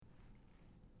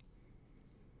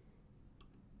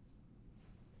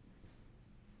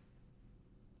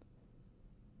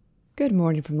Good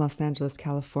morning from Los Angeles,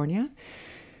 California.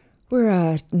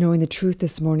 We're knowing the truth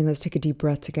this morning. Let's take a deep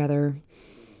breath together.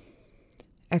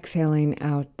 Exhaling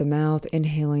out the mouth,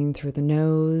 inhaling through the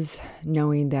nose,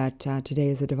 knowing that today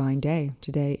is a divine day.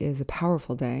 Today is a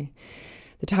powerful day.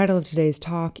 The title of today's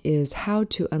talk is How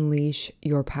to Unleash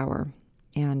Your Power.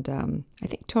 And I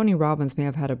think Tony Robbins may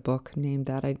have had a book named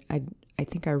that. I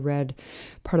think I read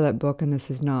part of that book, and this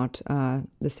is not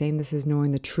the same. This is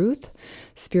Knowing the Truth,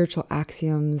 Spiritual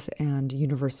Axioms, and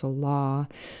Universal Law.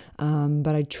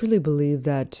 But I truly believe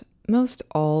that most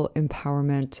all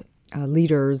empowerment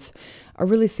leaders are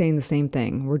really saying the same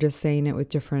thing. We're just saying it with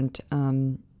different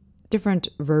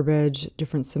verbiage,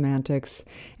 different semantics,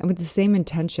 and with the same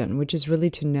intention, which is really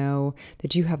to know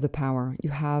that you have the power.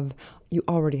 You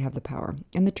already have the power.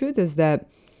 And the truth is that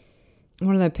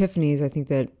one of the epiphanies I think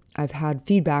that I've had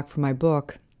feedback from my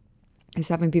book is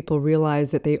having people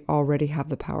realize that they already have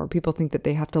the power. People think that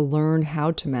they have to learn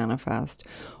how to manifest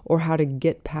or how to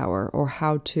get power or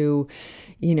how to,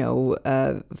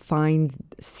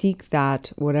 seek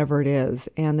that, whatever it is.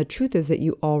 And the truth is that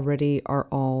you already are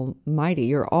almighty.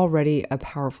 You're already a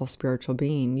powerful spiritual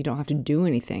being. You don't have to do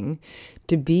anything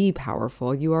to be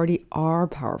powerful. You already are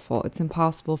powerful. It's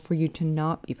impossible for you to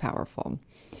not be powerful.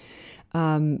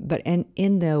 But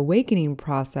in the awakening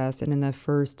process and in the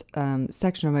first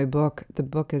section of my book, the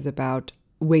book is about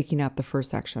waking up, the first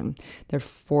section. There are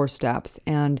 4 steps.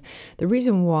 And the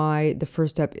reason why the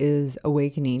first step is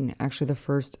awakening, actually the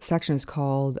first section is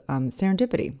called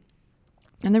serendipity.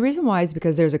 And the reason why is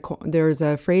because there's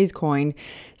a phrase coined,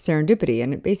 serendipity,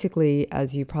 and it basically,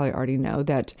 as you probably already know,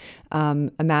 that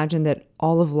imagine that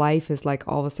all of life is like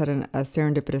all of a sudden a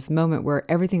serendipitous moment where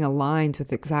everything aligns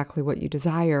with exactly what you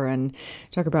desire. And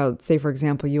talk about, say, for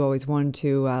example, you always wanted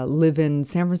to live in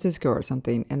San Francisco or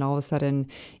something, and all of a sudden,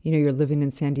 you're living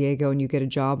in San Diego and you get a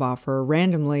job offer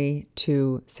randomly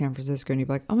to San Francisco, and you're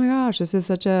like, oh my gosh, this is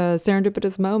such a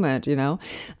serendipitous moment,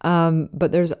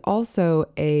 But there's also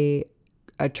a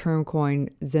term coined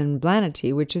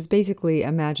Zenblanity, which is basically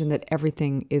imagine that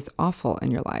everything is awful in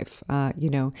your life.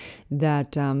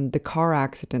 That the car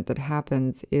accident that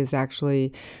happens is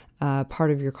actually part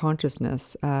of your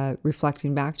consciousness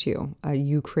reflecting back to you.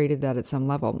 You created that at some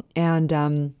level. And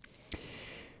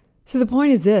so the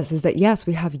point is that yes,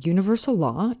 we have universal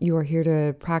law. You are here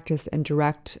to practice and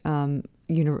direct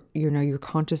your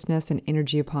consciousness and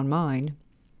energy upon mind.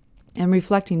 And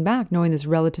reflecting back, knowing this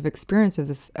relative experience of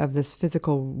this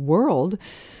physical world,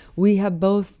 we have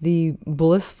both the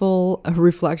blissful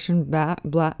reflection back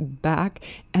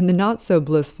and the not so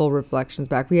blissful reflections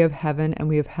back. We have heaven and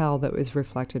we have hell that is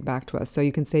reflected back to us. So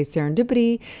you can say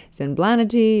serendipity,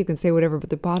 zenblanity, you can say whatever, but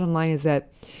the bottom line is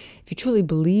that if you truly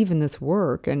believe in this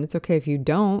work, and it's okay if you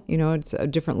don't, it's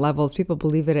at different levels. People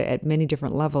believe it at many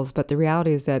different levels, but the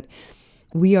reality is that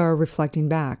we are reflecting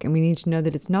back, and we need to know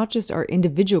that it's not just our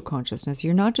individual consciousness.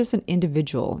 You're not just an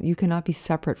individual. You cannot be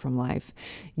separate from life.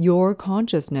 Your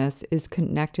consciousness is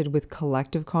connected with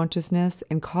collective consciousness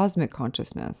and cosmic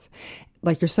consciousness.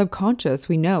 Like your subconscious,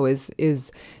 we know is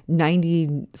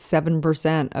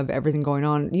 97% of everything going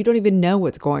on. You don't even know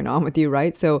what's going on with you,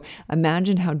 right? So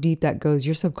imagine how deep that goes.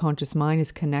 Your subconscious mind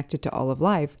is connected to all of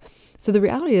life. So the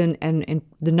reality and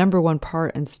the number one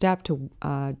part and step to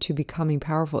becoming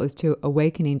powerful is to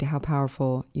awakening to how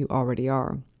powerful you already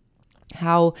are.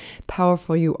 How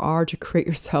powerful you are to create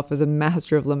yourself as a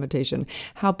master of limitation.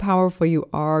 How powerful you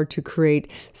are to create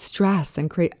stress and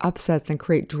create upsets and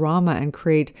create drama and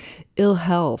create ill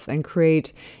health and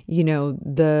create,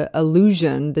 the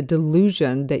illusion, the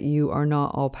delusion that you are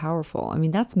not all powerful. I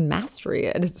mean, that's mastery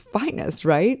at its finest,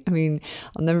 right? I mean,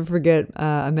 I'll never forget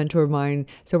a mentor of mine.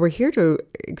 So we're here to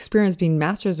experience being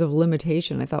masters of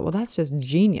limitation. I thought, well, that's just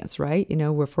genius, right?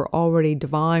 If we're already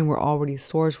divine, we're already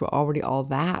source, we're already all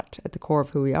that at the core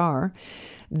of who we are,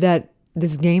 that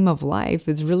this game of life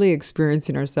is really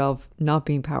experiencing ourselves not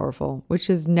being powerful, which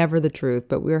is never the truth,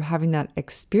 but we're having that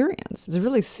experience. It's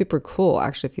really super cool,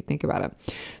 actually, if you think about it.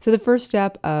 So the first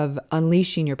step of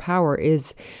unleashing your power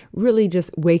is really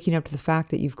just waking up to the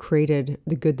fact that you've created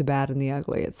the good, the bad, and the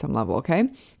ugly at some level, okay?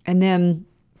 And then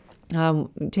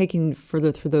taking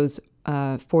further through those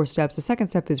 4 steps. The second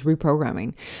step is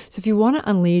reprogramming. So if you want to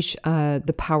unleash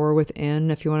the power within,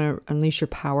 if you want to unleash your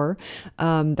power,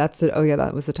 that's it. Oh yeah,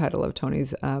 that was the title of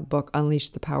Tony's book, Unleash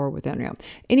the Power Within. Yeah.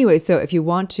 Anyway, so if you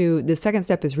want to, the second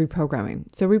step is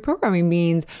reprogramming. So reprogramming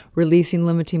means releasing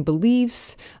limiting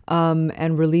beliefs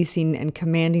and releasing and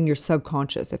commanding your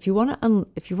subconscious. If you want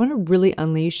to really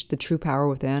unleash the true power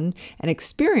within and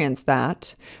experience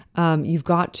that, you've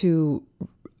got to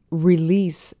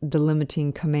release the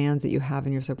limiting commands that you have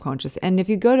in your subconscious. And if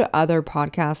you go to other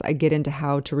podcasts, I get into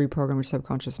how to reprogram your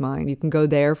subconscious mind. You can go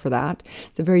there for that.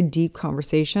 It's a very deep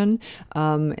conversation.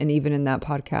 And even in that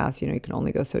podcast, you can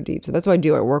only go so deep. So that's what I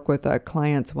do. I work with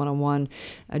clients one-on-one,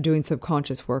 doing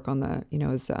subconscious work on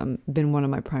it's been one of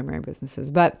my primary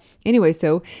businesses. But anyway,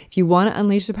 so if you want to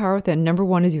unleash the power within, number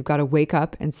one is you've got to wake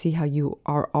up and see how you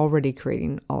are already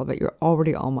creating all of it. You're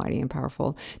already almighty and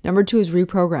powerful. Number two is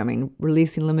reprogramming,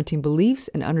 releasing limiting beliefs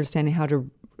and understanding how to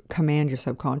command your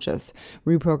subconscious,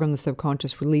 reprogram the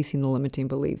subconscious, releasing the limiting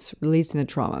beliefs, releasing the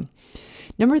trauma.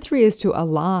 Number three is to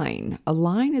align.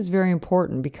 Align is very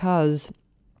important because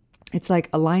it's like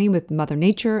aligning with Mother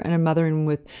Nature and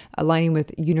aligning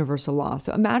with universal law.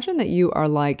 So imagine that you are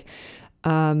like,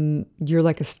 you're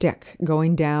like a stick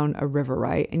going down a river,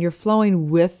 right? And you're flowing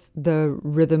with the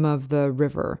rhythm of the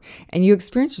river, and you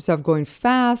experience yourself going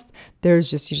fast. You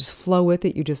just flow with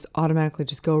it. You just automatically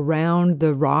just go around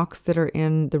the rocks that are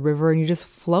in the river and you just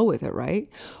flow with it, right?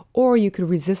 Or you could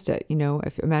resist it.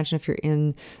 Imagine if you're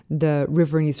in the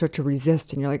river and you start to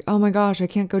resist and you're like, oh my gosh, I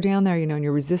can't go down there, and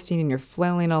you're resisting and you're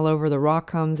flailing all over. The rock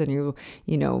comes and you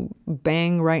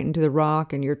bang right into the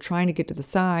rock and you're trying to get to the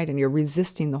side and you're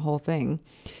resisting the whole thing.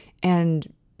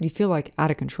 And you feel like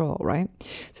out of control, right?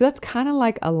 So that's kind of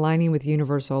like aligning with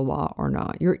universal law or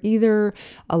not. You're either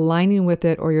aligning with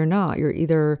it or you're not. You're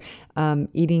either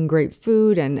eating great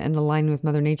food and aligning with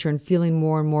Mother Nature and feeling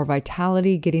more and more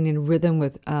vitality, getting in rhythm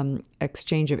with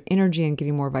exchange of energy and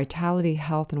getting more vitality,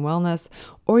 health, and wellness,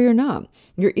 or you're not.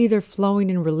 You're either flowing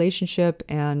in relationship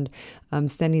and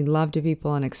sending love to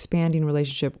people and expanding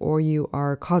relationship, or you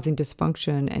are causing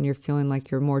dysfunction and you're feeling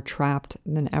like you're more trapped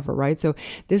than ever, right? So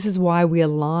this is why we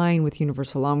align with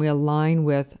universal law and we align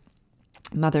with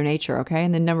Mother Nature, okay?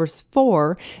 And then number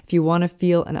four, if you want to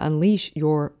feel and unleash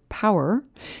your power,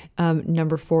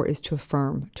 number four is to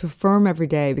affirm every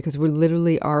day, because we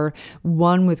literally are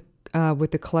one with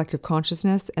the collective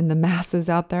consciousness and the masses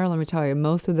out there. Let me tell you,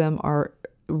 most of them are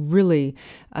really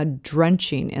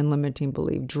drenching in limiting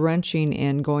belief, drenching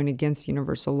in going against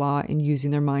universal law and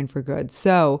using their mind for good.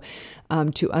 So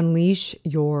to unleash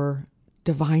your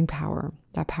divine power,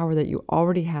 that power that you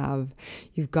already have,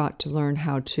 you've got to learn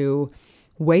how to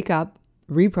wake up,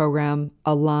 reprogram,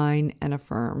 align, and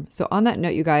affirm. So on that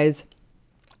note, you guys,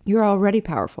 you're already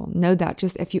powerful. Know that.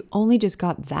 If you only just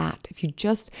got that, if you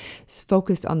just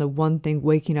focused on the one thing,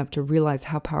 waking up to realize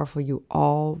how powerful you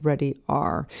already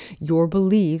are. Your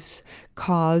beliefs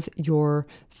cause your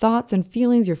thoughts and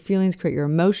feelings. Your feelings create your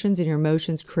emotions, and your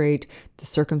emotions create the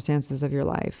circumstances of your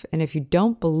life. And if you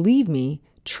don't believe me,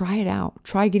 try it out.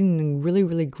 Try getting in really,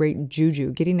 really great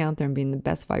juju, getting out there and being the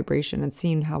best vibration and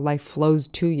seeing how life flows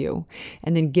to you.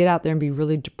 And then get out there and be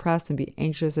really depressed and be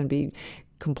anxious and be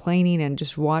complaining and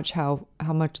just watch how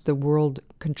much the world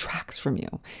contracts from you.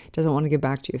 It doesn't want to get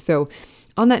back to you. So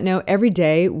on that note, every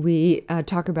day we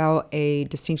talk about a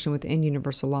distinction within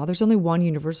universal law. There's only one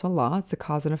universal law. It's the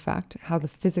cause and effect, how the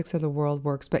physics of the world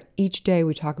works. But each day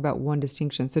we talk about one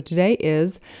distinction. So today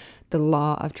is the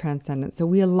law of transcendence. So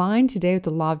we align today with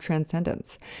the law of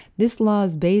transcendence. This law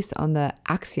is based on the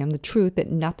axiom, the truth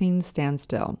that nothing stands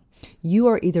still. You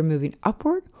are either moving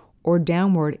upward or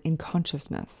downward in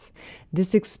consciousness.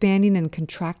 This expanding and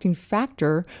contracting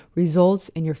factor results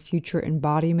in your future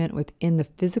embodiment within the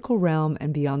physical realm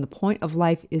and beyond. The point of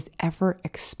life is ever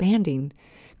expanding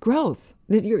growth.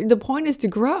 The point is to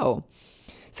grow.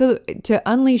 So to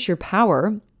unleash your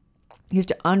power, you have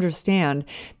to understand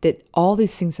that all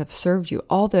these things have served you,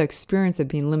 all the experience of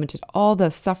being limited, all the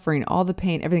suffering, all the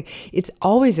pain, everything. It's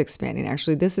always expanding.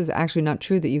 Actually, this is actually not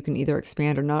true that you can either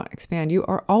expand or not expand. You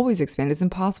are always expanding. It's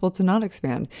impossible to not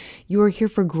expand. You are here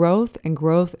for growth and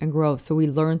growth and growth. So we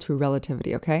learn through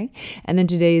relativity, okay? And then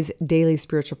today's daily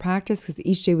spiritual practice, because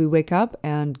each day we wake up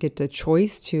and get the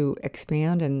choice to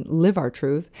expand and live our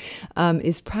truth,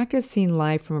 is practicing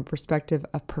life from a perspective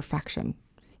of perfection.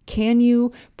 Can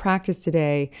you practice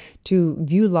today to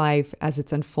view life as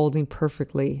it's unfolding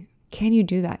perfectly? Can you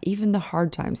do that? Even the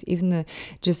hard times,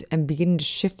 and beginning to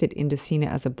shift it into seeing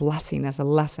it as a blessing, as a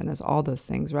lesson, as all those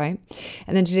things, right?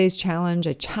 And then today's challenge,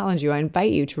 I challenge you, I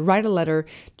invite you to write a letter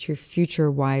to your future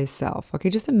wise self. Okay,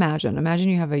 just imagine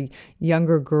you have a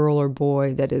younger girl or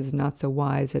boy that is not so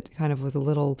wise, that kind of was a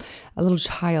little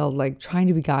child, like trying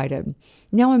to be guided.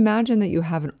 Now imagine that you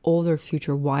have an older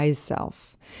future wise self.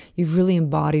 You've really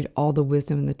embodied all the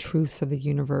wisdom and the truths of the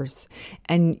universe.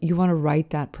 And you want to write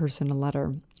that person a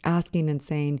letter, asking and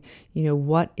saying,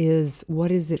 what is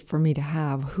it for me to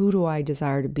have? Who do I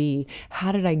desire to be?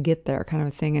 How did I get there? Kind of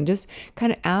a thing. And just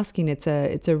kind of asking, it's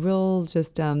a real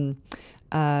just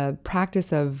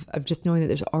practice of just knowing that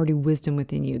there's already wisdom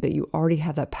within you, that you already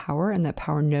have that power, and that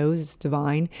power knows it's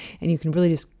divine, and you can really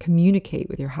just communicate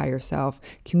with your higher self,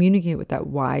 communicate with that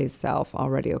wise self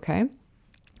already, okay?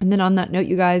 And then on that note,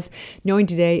 you guys, knowing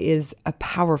today is a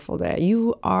powerful day.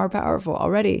 You are powerful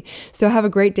already. So have a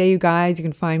great day, you guys. You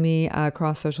can find me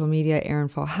across social media, Erin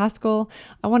Fall Haskell.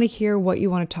 I want to hear what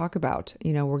you want to talk about.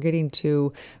 We're getting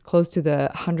to close to the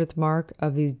 100th mark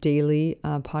of these daily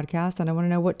podcasts, and I want to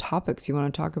know what topics you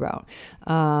want to talk about.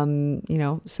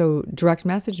 So direct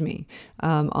message me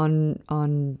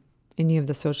on any of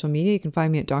the social media. You can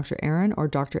find me at Dr. Erin or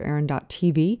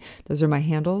drerin.tv. Those are my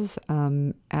handles,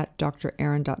 at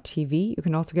drerin.tv. You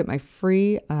can also get my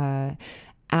free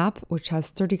app, which has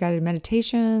 30 guided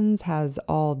meditations, has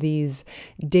all these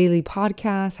daily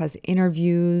podcasts, has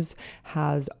interviews,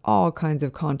 has all kinds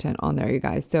of content on there, you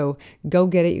guys. So go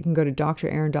get it. You can go to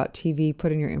drerin.tv,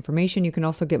 put in your information. You can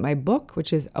also get my book,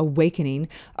 which is Awakening,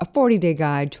 a 40-day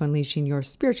guide to unleashing your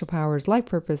spiritual powers, life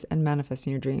purpose, and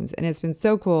manifesting your dreams. And it's been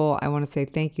so cool. I want to say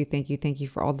thank you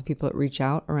for all the people that reach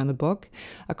out around the book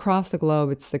across the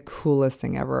globe. It's the coolest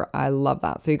thing ever. I love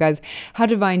that. So you guys, have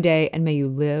a divine day, and may you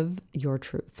live your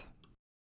truth.